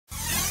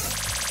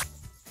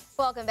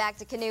Welcome back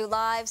to Canoe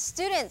Live.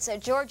 Students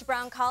at George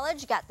Brown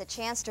College got the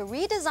chance to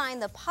redesign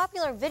the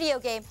popular video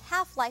game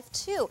Half-Life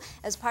 2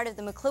 as part of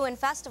the McLuhan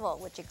Festival,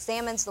 which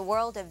examines the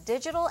world of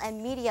digital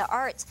and media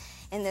arts.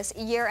 In this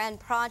year-end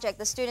project,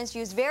 the students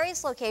used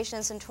various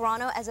locations in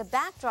Toronto as a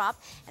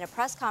backdrop, and a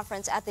press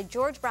conference at the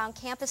George Brown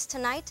campus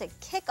tonight to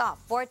kick off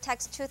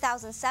Vortex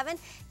 2007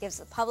 gives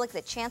the public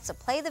the chance to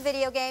play the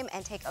video game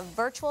and take a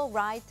virtual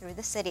ride through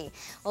the city.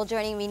 Well,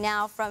 joining me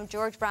now from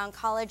George Brown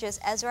College is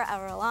Ezra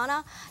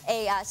Arellano,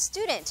 a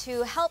student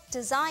who helped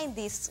design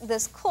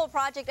this cool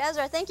project.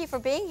 Ezra, thank you for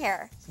being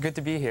here. It's good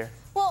to be here.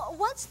 Well,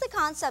 what's the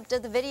concept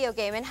of the video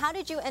game and how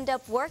did you end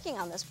up working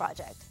on this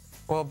project?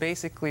 Well,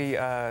 basically,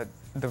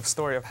 the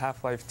story of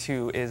Half-Life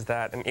 2 is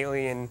that an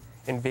alien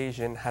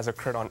invasion has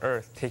occurred on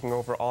Earth, taking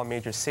over all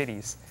major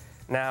cities.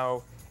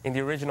 Now, in the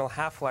original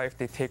Half-Life,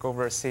 they take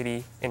over a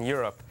city in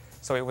Europe.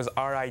 So it was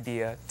our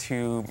idea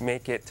to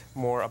make it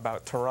more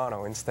about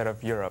Toronto instead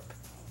of Europe.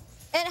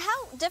 And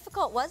how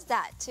difficult was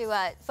that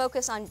to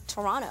focus on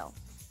Toronto?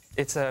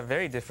 It's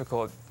very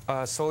difficult,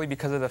 solely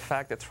because of the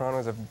fact that Toronto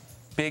is a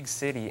big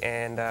city,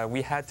 and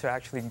we had to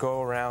actually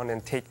go around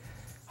and take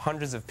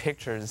hundreds of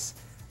pictures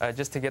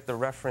just to get the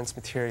reference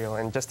material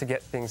and just to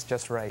get things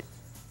just right.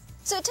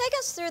 So take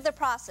us through the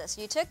process.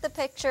 You took the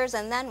pictures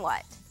and then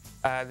what?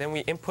 Then we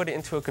input it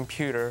into a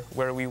computer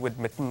where we would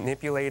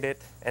manipulate it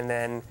and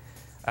then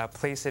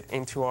place it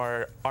into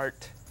our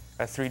art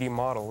 3D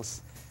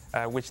models,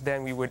 which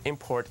then we would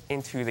import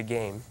into the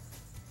game.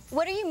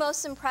 What are you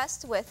most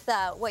impressed with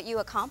what you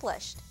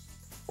accomplished?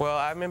 Well,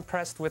 I'm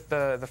impressed with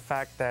the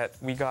fact that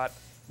we got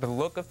the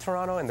look of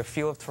Toronto and the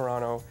feel of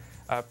Toronto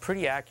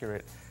pretty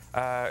accurate.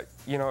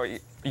 You know,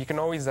 you can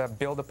always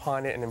build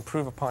upon it and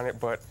improve upon it,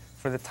 but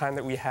for the time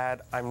that we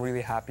had, I'm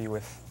really happy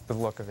with the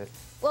look of it.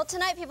 Well,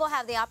 tonight people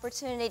have the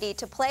opportunity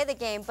to play the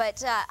game,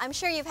 but I'm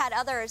sure you've had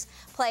others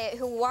play it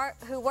who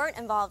weren't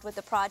involved with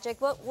the project.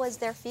 What was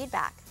their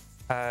feedback?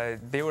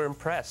 They were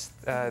impressed.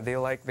 They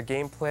liked the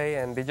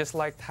gameplay, and they just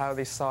liked how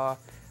they saw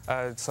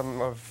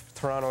some of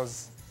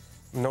Toronto's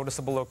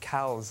noticeable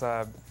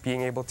locales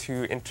being able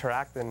to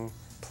interact and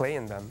play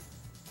in them.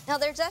 Now,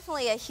 there's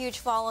definitely a huge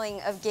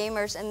following of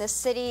gamers in this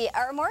city.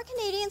 Are more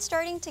Canadians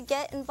starting to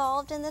get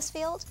involved in this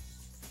field?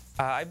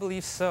 I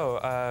believe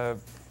so.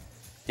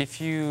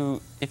 If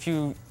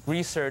you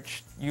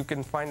research, you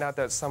can find out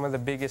that some of the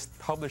biggest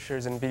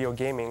publishers in video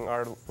gaming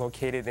are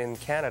located in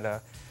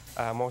Canada,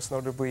 most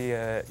notably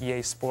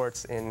EA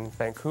Sports in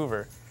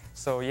Vancouver.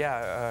 So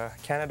yeah,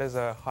 Canada's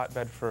a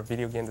hotbed for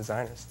video game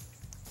designers.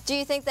 Do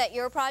you think that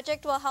your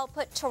project will help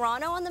put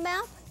Toronto on the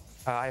map?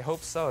 I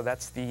hope so.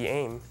 That's the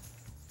aim.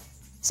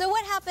 So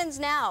what happens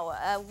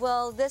now?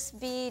 Will this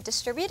be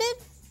distributed?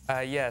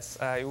 Yes,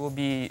 it will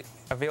be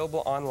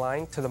available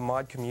online to the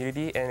mod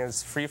community, and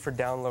it's free for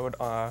download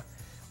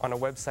on a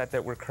website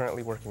that we're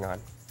currently working on.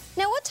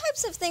 Now, what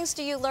types of things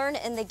do you learn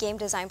in the game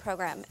design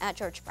program at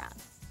George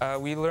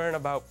Brown? We learn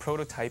about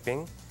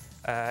prototyping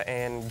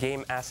and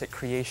game asset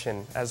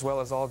creation, as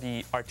well as all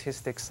the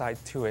artistic side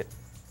to it.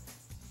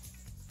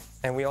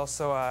 And we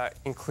also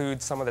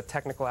include some of the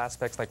technical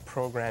aspects like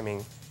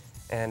programming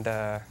and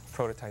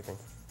prototyping.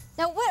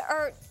 Now, what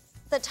are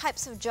the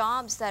types of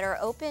jobs that are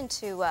open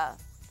to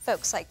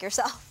folks like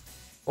yourself?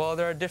 Well,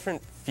 there are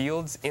different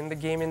fields in the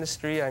game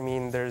industry. I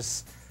mean,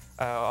 there's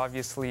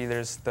obviously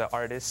there's the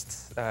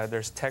artists,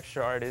 there's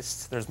texture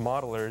artists, there's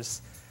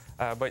modelers,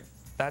 but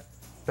that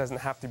doesn't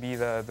have to be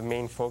the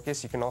main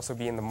focus. You can also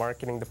be in the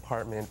marketing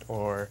department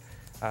or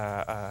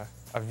a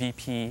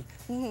VP,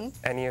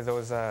 any of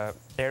those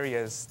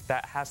areas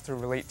that has to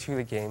relate to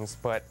the games.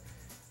 But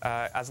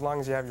as long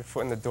as you have your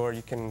foot in the door,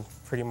 you can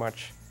pretty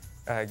much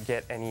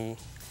get any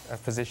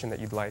position that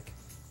you'd like.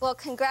 Well,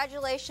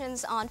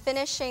 congratulations on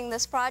finishing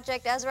this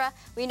project, Ezra.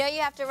 We know you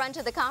have to run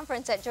to the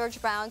conference at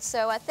George Brown,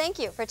 so thank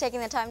you for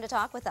taking the time to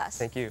talk with us.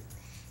 Thank you.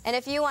 And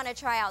if you want to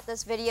try out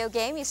this video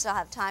game, you still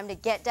have time to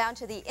get down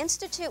to the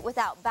Institute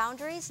Without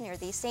Boundaries near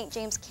the St.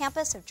 James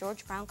campus of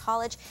George Brown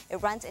College. It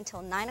runs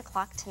until 9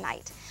 o'clock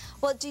tonight.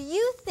 Well, do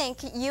you think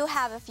you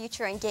have a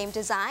future in game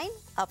design?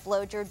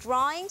 Upload your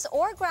drawings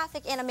or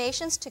graphic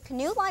animations to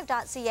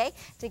canoelive.ca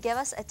to give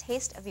us a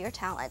taste of your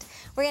talent.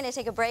 We're going to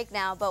take a break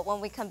now, but when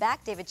we come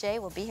back, David J.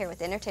 will be here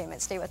with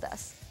entertainment. Stay with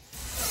us.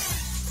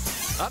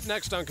 Up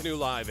next on Canoe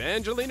Live,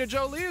 Angelina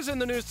Jolie is in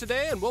the news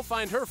today, and we'll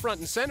find her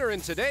front and center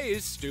in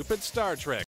today's Stupid Star Trek.